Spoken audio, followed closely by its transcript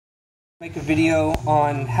Make a video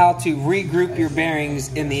on how to regroup your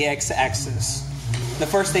bearings in the X-axis. The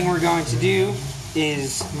first thing we're going to do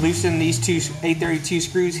is loosen these two 832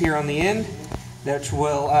 screws here on the end, which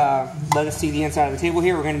will let us see the inside of the table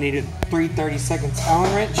here. We're going to need a 3/32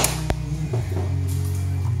 Allen wrench.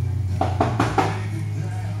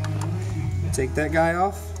 Take that guy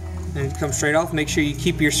off and come straight off. Make sure you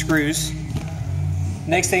keep your screws.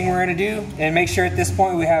 Next thing we're going to do, and make sure at this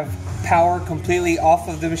point we have power completely off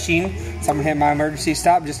of the machine. So I'm going to hit my emergency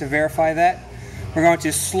stop just to verify that. We're going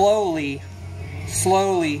to slowly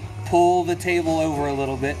pull the table over a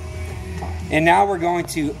little bit. And now we're going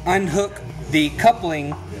to unhook the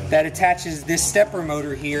coupling that attaches this stepper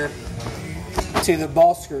motor here to the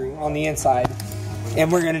ball screw on the inside.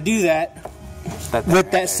 And we're going to do that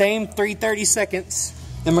with that same 3/32.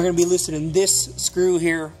 And we're going to be loosening this screw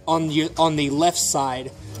here on the left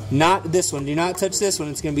side. Not this one. Do not touch this one.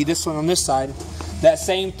 It's going to be this one on this side. That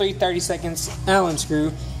same 3/32 Allen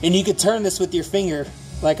screw. And you could turn this with your finger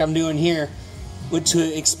like I'm doing here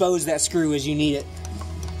to expose that screw as you need it.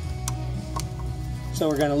 So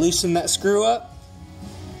we're going to loosen that screw up.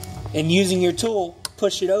 And using your tool,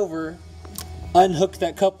 push it over. Unhook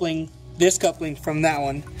that coupling, this coupling from that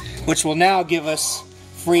one. Which will now give us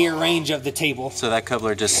freer range of the table. So that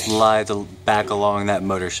coupler just slides back along that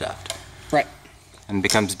motor shaft. Right. And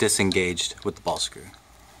becomes disengaged with the ball screw.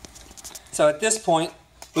 So at this point,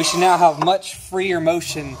 we should now have much freer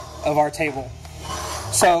motion of our table.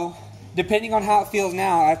 So depending on how it feels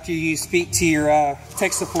now after you speak to your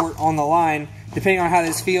tech support on the line, depending on how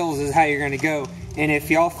this feels is how you're going to go. And if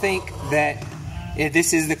y'all think that if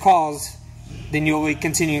this is the cause, then you'll be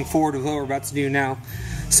continuing forward with what we're about to do now.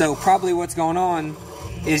 So probably what's going on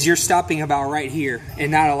is you're stopping about right here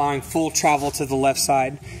and not allowing full travel to the left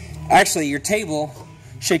side. Actually, your table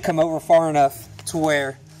should come over far enough to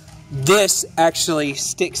where this actually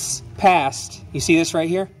sticks past. You see this right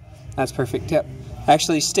here? That's perfect. Yep.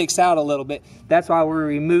 Actually sticks out a little bit. That's why we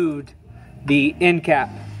removed the end cap,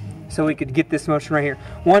 so we could get this motion right here.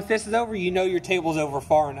 Once this is over, you know your table's over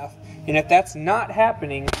far enough. And if that's not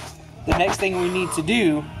happening, the next thing we need to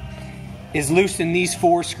do is loosen these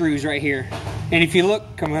 4 screws right here. And if you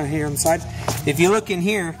look, come out here on the side. If you look in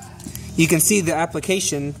here, you can see the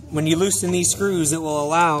application. When you loosen these screws, it will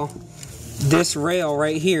allow this rail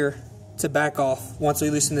right here to back off once we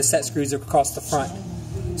loosen the set screws across the front.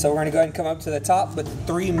 So we're going to go ahead and come up to the top with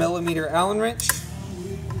the 3mm Allen wrench.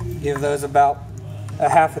 Give those about a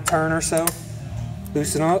half a turn or so.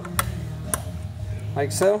 Loosen up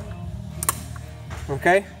like so.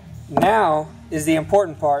 Okay. Now is the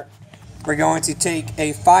important part. We're going to take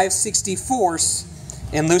a 5/64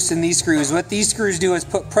 and loosen these screws. What these screws do is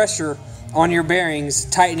put pressure on your bearings,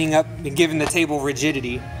 tightening up and giving the table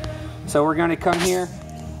rigidity. So we're going to come here.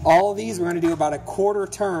 All of these we're going to do about a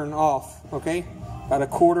 1/4 turn off. Okay, about a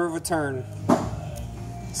 1/4 of a turn.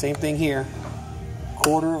 Same thing here.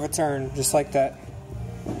 1/4 of a turn, just like that.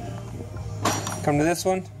 Come to this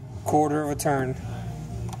one, 1/4 of a turn.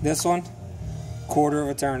 This one, 1/4 of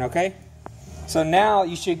a turn. Okay. So now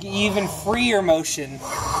you should get even freer motion,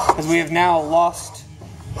 because we have now lost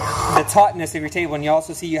the tautness of your table. And you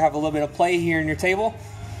also see you have a little bit of play here in your table.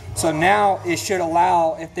 So now it should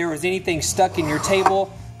allow, if there was anything stuck in your table,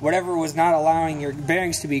 whatever was not allowing your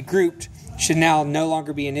bearings to be grouped should now no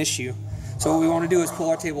longer be an issue. So what we want to do is pull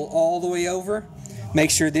our table all the way over.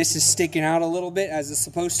 Make sure this is sticking out a little bit as it's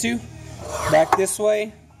supposed to. Back this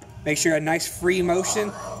way. Make sure a nice free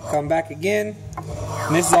motion. Come back again.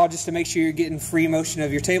 And this is all just to make sure you're getting free motion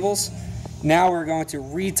of your tables. Now we're going to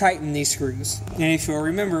retighten these screws. And if you'll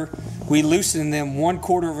remember, we loosened them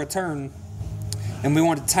 1/4 of a turn. And we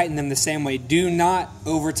want to tighten them the same way. Do not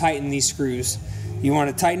over tighten these screws. You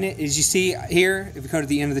want to tighten it, as you see here, if you go to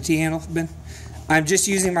the end of the T-handle, Ben, I'm just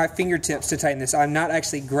using my fingertips to tighten this. I'm not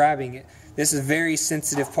actually grabbing it. This is a very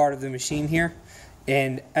sensitive part of the machine here.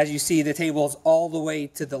 And as you see, the table is all the way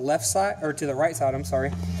to the left side, or to the right side, I'm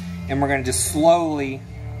sorry. And we're going to just slowly,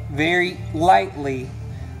 very lightly,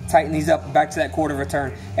 tighten these up back to that 1/4 of a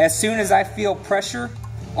turn. As soon as I feel pressure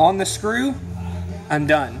on the screw, I'm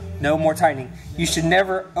done. No more tightening. You should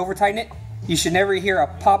never over tighten it. You should never hear a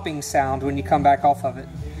popping sound when you come back off of it.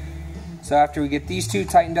 So after we get these two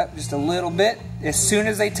tightened up just a little bit, as soon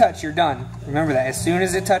as they touch, you're done. Remember that. As soon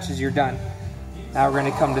as it touches, you're done. Now we're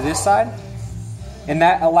going to come to this side. And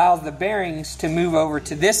that allows the bearings to move over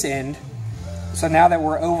to this end. So now that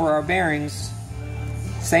we're over our bearings,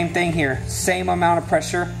 same thing here. Same amount of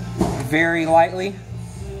pressure. Very lightly.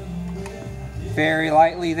 Very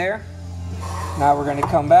lightly there. Now we're going to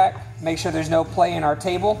come back. Make sure there's no play in our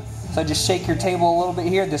table. So just shake your table a little bit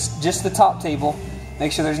here. Just the top table.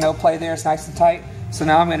 Make sure there's no play there. It's nice and tight. So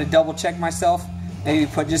now I'm going to double check myself, maybe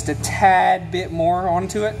put just a tad bit more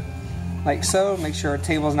onto it, like so. Make sure our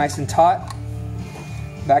table is nice and taut.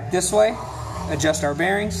 Back this way, adjust our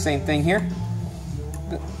bearings, same thing here,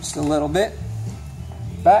 just a little bit,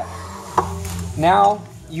 back. Now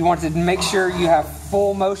you want to make sure you have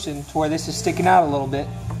full motion to where this is sticking out a little bit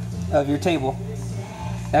of your table.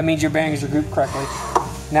 That means your bearings are grouped correctly.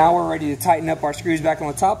 Now we're ready to tighten up our screws back on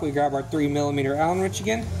the top. We grab our 3mm Allen wrench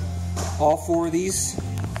again. All 4 of these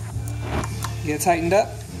get tightened up.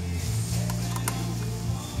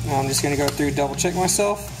 Now I'm just going to go through, double check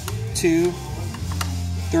myself. 2,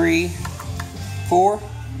 3, 4.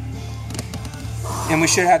 And we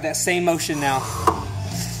should have that same motion now.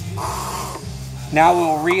 Now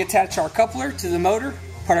we'll reattach our coupler to the motor,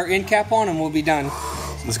 put our end cap on, and we'll be done.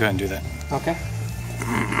 Let's go ahead and do that. Okay.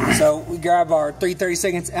 So we grab our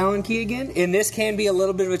 3/32 Allen key again, and this can be a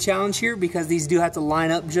little bit of a challenge here because these do have to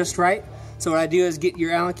line up just right. So what I do is get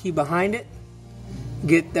your Allen key behind it,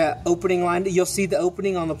 get that opening lined up. You'll see the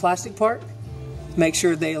opening on the plastic part. Make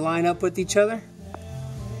sure they line up with each other.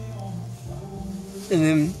 And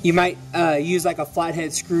then you might use like a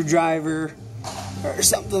flathead screwdriver or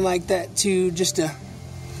something like that too, just to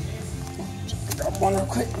drop one real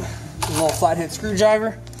quick. A little flathead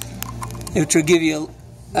screwdriver, which will give you,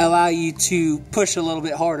 allow you to push a little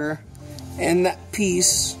bit harder, and that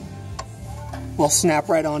piece will snap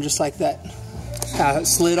right on just like that. How it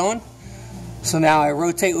slid on. So now I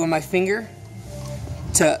rotate with my finger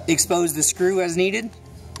to expose the screw as needed.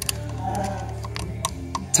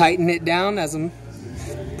 Tighten it down as I'm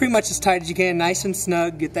pretty much as tight as you can, nice and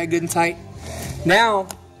snug. Get that good and tight. Now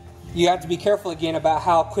you have to be careful again about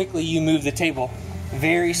how quickly you move the table.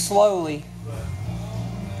 Very slowly.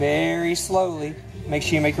 Very slowly. Make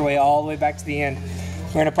sure you make your way all the way back to the end.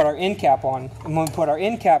 We're going to put our end cap on. And when we put our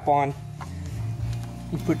end cap on,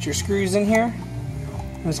 you put your screws in here.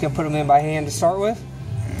 I'm just going to put them in by hand to start with.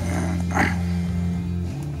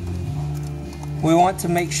 We want to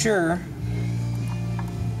make sure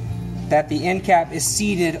that the end cap is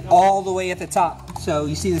seated all the way at the top. So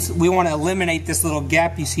you see this, we want to eliminate this little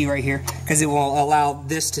gap you see right here because it will allow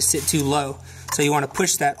this to sit too low. So you want to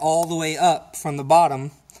push that all the way up from the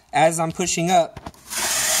bottom. As I'm pushing up,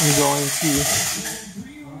 I'm going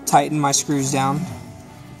to tighten my screws down.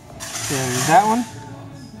 There's that one.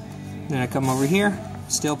 Then I come over here,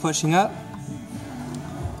 still pushing up.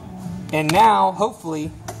 And now,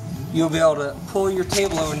 hopefully, you'll be able to pull your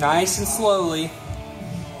table over nice and slowly.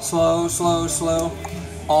 Slow, slow, slow,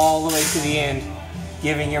 all the way to the end,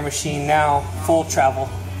 giving your machine now full travel.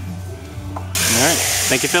 All right.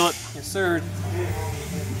 Thank you, Philip. Yes, sir.